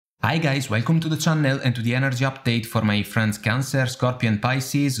Hi guys, welcome to the channel and to the energy update for my friends Cancer, Scorpio and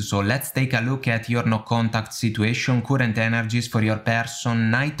Pisces. So let's take a look at your no contact situation, current energies for your person.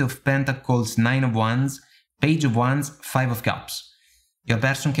 Knight of Pentacles, Nine of Wands, Page of Wands, Five of Cups. Your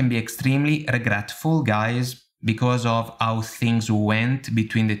person can be extremely regretful, guys, because of how things went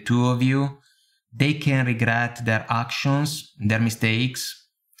between the two of you. They can regret their actions, their mistakes,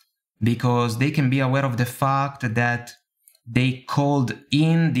 because they can be aware of the fact that they called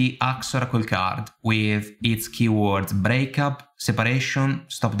in the Axe Oracle card with its keywords breakup, separation,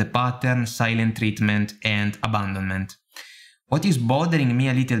 stop the pattern, silent treatment, and abandonment. What is bothering me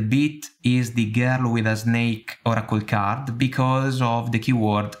a little bit is the Girl with a Snake Oracle card because of the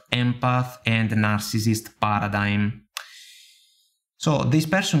keyword empath and narcissist paradigm. So this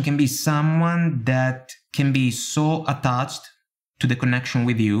person can be someone that can be so attached to the connection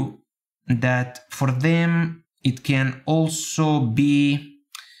with you that for them it can also be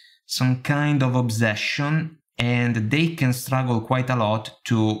some kind of obsession, and they can struggle quite a lot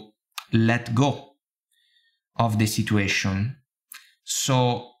to let go of the situation.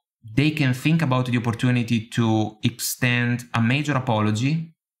 So they can think about the opportunity to extend a major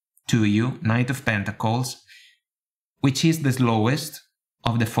apology to you, Knight of Pentacles, which is the slowest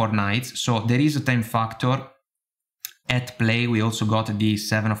of the four knights. So there is a time factor at play. We also got the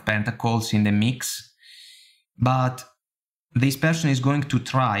Seven of Pentacles in the mix. But this person is going to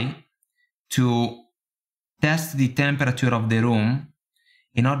try to test the temperature of the room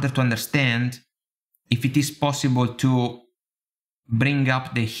in order to understand if it is possible to bring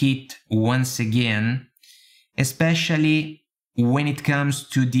up the heat once again, especially when it comes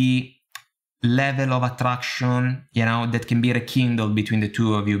to the level of attraction, that can be rekindled between the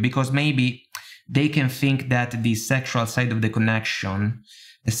two of you, because maybe they can think that the sexual side of the connection,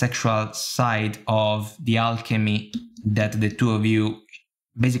 the sexual side of the alchemy that the two of you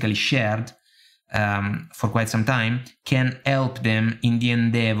basically shared for quite some time, can help them in the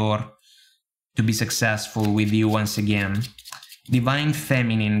endeavor to be successful with you once again. Divine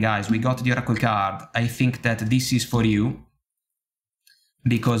Feminine, guys, we got the Oracle card. I think that this is for you,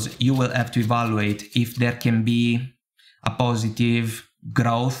 because you will have to evaluate if there can be a positive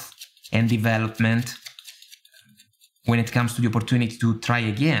growth and development when it comes to the opportunity to try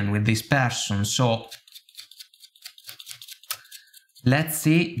again with this person. So let's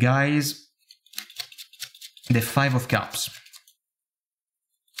see, guys, the Five of Cups.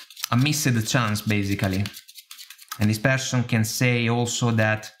 A missed chance, basically. And this person can say also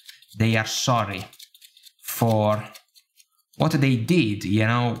that they are sorry for what they did,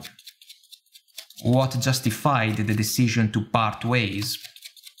 what justified the decision to part ways.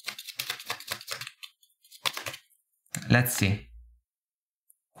 Let's see.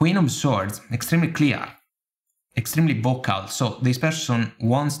 Queen of Swords, extremely clear, extremely vocal. So this person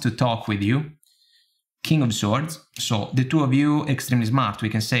wants to talk with you. King of Swords. So the two of you, extremely smart. We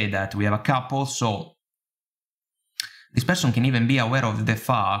can say that we have a couple. So this person can even be aware of the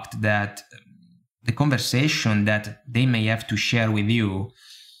fact that the conversation that they may have to share with you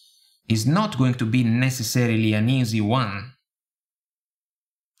is not going to be necessarily an easy one.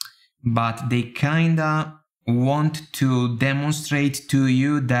 But they kinda want to demonstrate to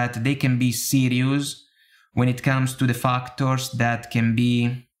you that they can be serious when it comes to the factors that can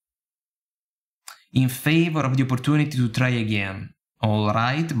be in favor of the opportunity to try again. All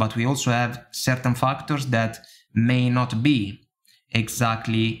right, but we also have certain factors that may not be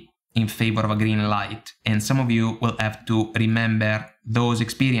exactly in favor of a green light, and some of you will have to remember those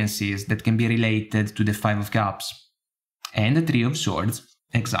experiences that can be related to the Five of Cups and the Three of Swords.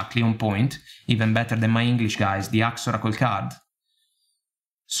 Exactly on point, even better than my English, guys, the Axe Oracle card.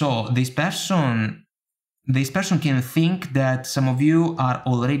 So this person can think that some of you are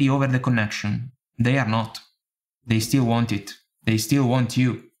already over the connection. They are not. They still want it. They still want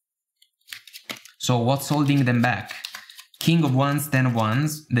you. So what's holding them back? King of Wands, Ten of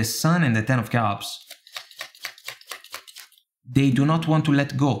Wands, the Sun and the Ten of Cups. They do not want to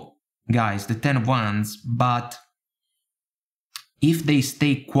let go, guys, the Ten of Wands, but if they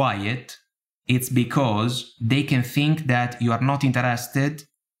stay quiet, it's because they can think that you are not interested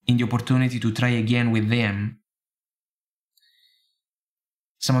in the opportunity to try again with them.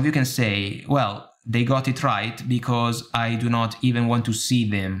 Some of you can say, well, they got it right because I do not even want to see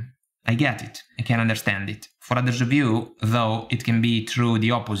them. I get it. I can understand it. For others of you, though, it can be true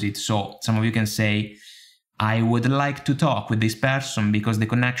the opposite. So some of you can say, I would like to talk with this person because the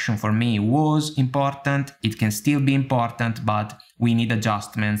connection for me was important. It can still be important, but we need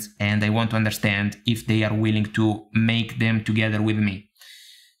adjustments and I want to understand if they are willing to make them together with me.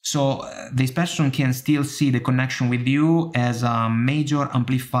 So this person can still see the connection with you as a major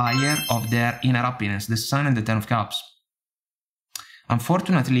amplifier of their inner happiness, the Sun and the Ten of Cups.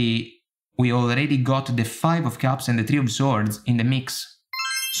 Unfortunately, we already got the Five of Cups and the Three of Swords in the mix.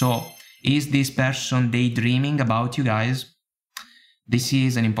 So is this person daydreaming about you guys? This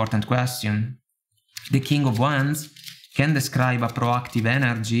is an important question. The King of Wands can describe a proactive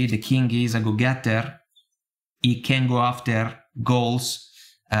energy. The King is a go-getter. He can go after goals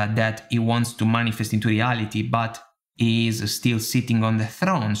that he wants to manifest into reality, but he is still sitting on the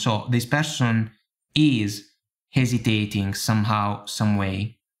throne. So this person is hesitating somehow, some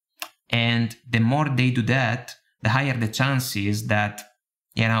way. And the more they do that, the higher the chances that,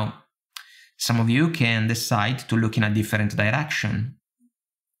 you know, some of you can decide to look in a different direction.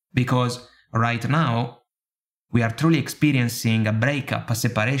 Because right now, we are truly experiencing a breakup, a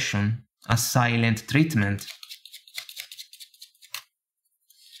separation, a silent treatment.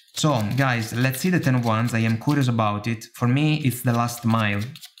 So, guys, let's see the Ten of Wands. I am curious about it. For me, it's the last mile.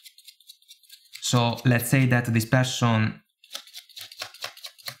 So, let's say that this person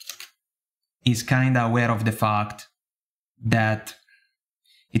is kind of aware of the fact that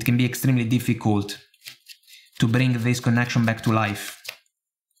it can be extremely difficult to bring this connection back to life.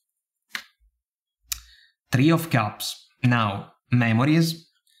 Three of Cups. Now, memories,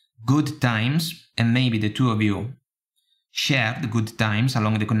 good times, and maybe the two of you shared good times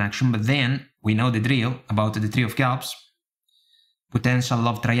along the connection, but then we know the drill about the Three of Cups, potential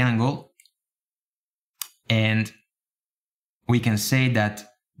love triangle, and we can say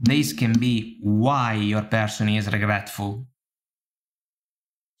that this can be why your person is regretful.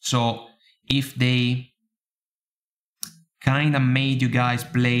 So if they kind of made you guys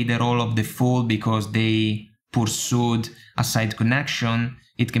play the role of the fool because they pursued a side connection,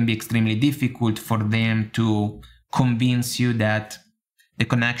 it can be extremely difficult for them to convince you that the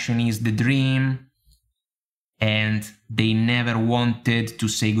connection is the dream and they never wanted to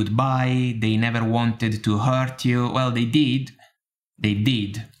say goodbye, they never wanted to hurt you. Well, they did. They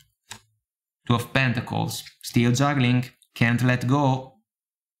did. Two of Pentacles, still juggling, can't let go.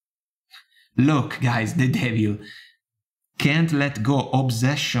 Look, guys, the Devil. Can't let go,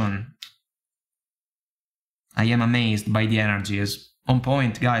 obsession. I am amazed by the energies. On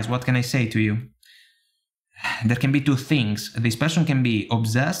point, guys, what can I say to you? There can be two things. This person can be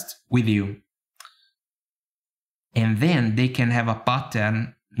obsessed with you. And then they can have a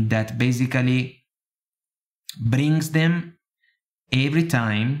pattern that basically brings them every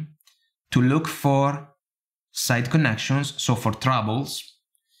time to look for side connections, so for troubles,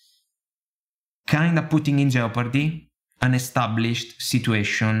 kind of putting in jeopardy an established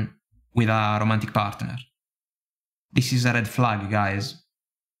situation with a romantic partner. This is a red flag, guys.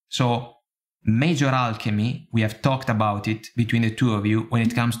 So, major alchemy, we have talked about it between the two of you when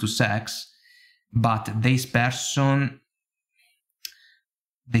it comes to sex, but this person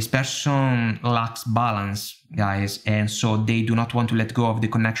lacks balance, guys, and so they do not want to let go of the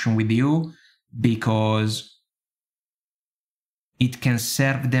connection with you because it can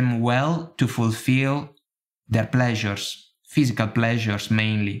serve them well to fulfill their pleasures, physical pleasures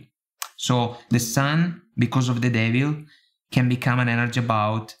mainly. So the Sun, because of the Devil, can become an energy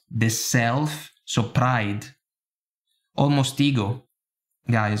about the self, so pride, almost ego,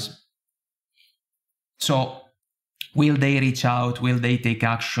 guys. So will they reach out? Will they take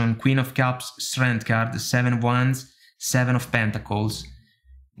action? Queen of Cups, Strength card, Seven of Wands, Seven of Pentacles.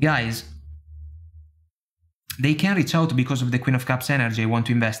 Guys, they can reach out because of the Queen of Cups energy. I want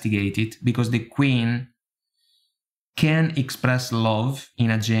to investigate it because the Queen can express love in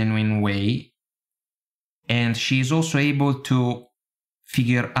a genuine way, and she is also able to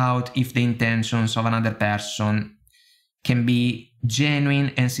figure out if the intentions of another person can be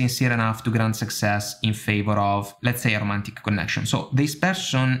genuine and sincere enough to grant success in favor of, let's say, a romantic connection. So this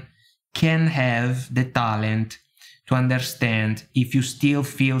person can have the talent to understand if you still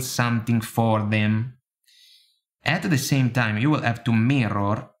feel something for them. At the same time, you will have to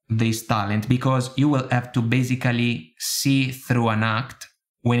mirror this talent because you will have to basically see through an act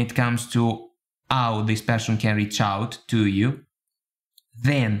when it comes to how this person can reach out to you.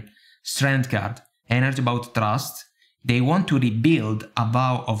 Then, Strength card, energy about trust. They want to rebuild a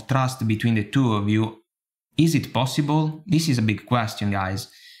vow of trust between the two of you. Is it possible? This is a big question, guys.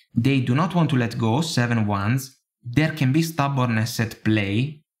 They do not want to let go, Seven of Wands. There can be stubbornness at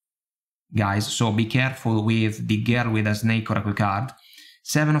play, guys, so be careful with the girl with a snake oracle card.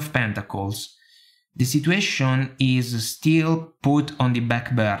 Seven of Pentacles. The situation is still put on the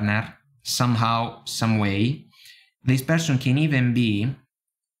back burner, somehow, some way. This person can even be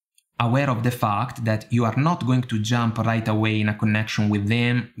aware of the fact that you are not going to jump right away in a connection with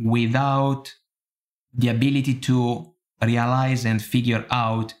them without the ability to realize and figure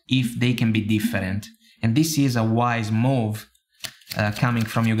out if they can be different. And this is a wise move coming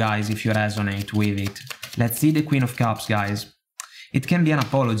from you guys if you resonate with it. Let's see the Queen of Cups, guys. It can be an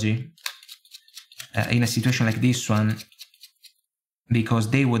apology in a situation like this one, because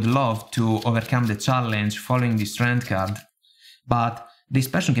they would love to overcome the challenge following the Strength card. But this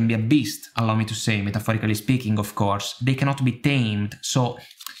person can be a beast, allow me to say, metaphorically speaking, of course. They cannot be tamed, so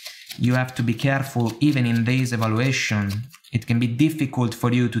you have to be careful even in this evaluation. It can be difficult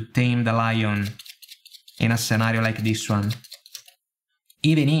for you to tame the lion in a scenario like this one.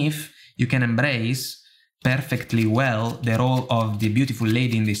 Even if you can embrace perfectly well the role of the beautiful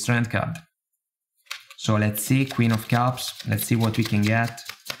lady in the Strength card. So let's see, Queen of Cups, let's see what we can get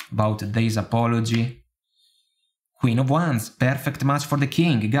about this apology. Queen of Wands, perfect match for the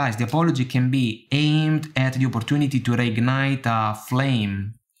King. Guys, the apology can be aimed at the opportunity to reignite a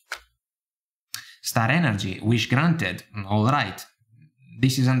flame. Star energy, wish granted, alright.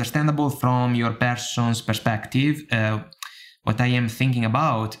 This is understandable from your person's perspective. What I am thinking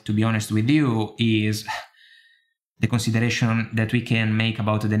about, to be honest with you, is the consideration that we can make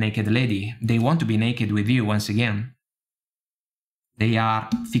about the naked lady. They want to be naked with you once again. They are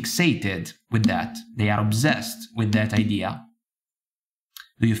fixated with that. They are obsessed with that idea.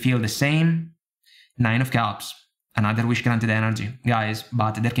 Do you feel the same? Nine of Cups, another wish granted energy, guys,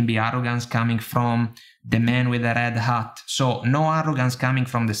 but there can be arrogance coming from the man with the red hat. So no arrogance coming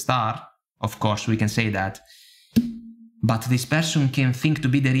from the Star, of course, we can say that. But this person can think to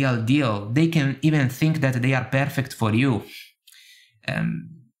be the real deal. They can even think that they are perfect for you.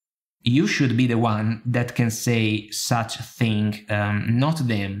 You should be the one that can say such a thing, not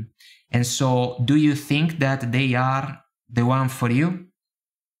them. And so, do you think that they are the one for you?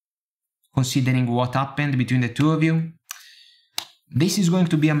 Considering what happened between the two of you? This is going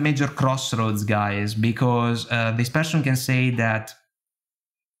to be a major crossroads, guys, because this person can say that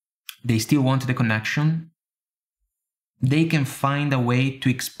they still want the connection. They can find a way to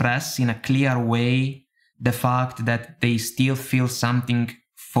express in a clear way the fact that they still feel something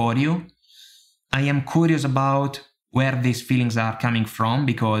for you. I am curious about where these feelings are coming from,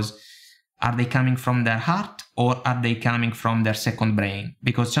 because are they coming from their heart or are they coming from their second brain?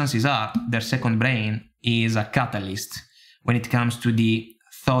 Because chances are their second brain is a catalyst when it comes to the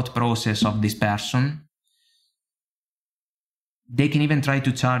thought process of this person. They can even try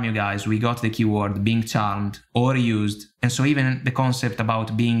to charm you guys. We got the keyword being charmed or used. And so even the concept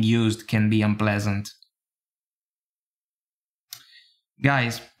about being used can be unpleasant.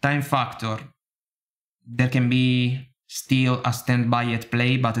 Guys, time factor. There can be still a standby at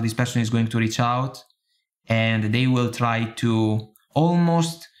play, but this person is going to reach out and they will try to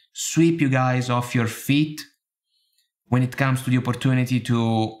almost sweep you guys off your feet when it comes to the opportunity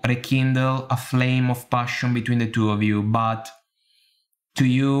to rekindle a flame of passion between the two of you. But to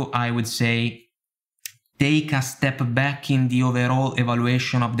you, I would say, take a step back in the overall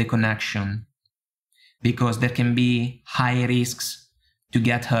evaluation of the connection, because there can be high risks to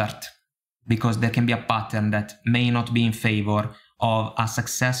get hurt, because there can be a pattern that may not be in favor of a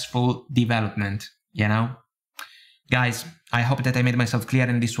successful development, you know? Guys, I hope that I made myself clear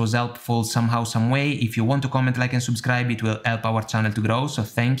and this was helpful somehow, some way. If you want to comment, like and subscribe, it will help our channel to grow, so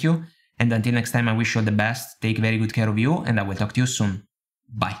thank you. And until next time, I wish you all the best, take very good care of you, and I will talk to you soon.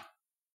 Bye.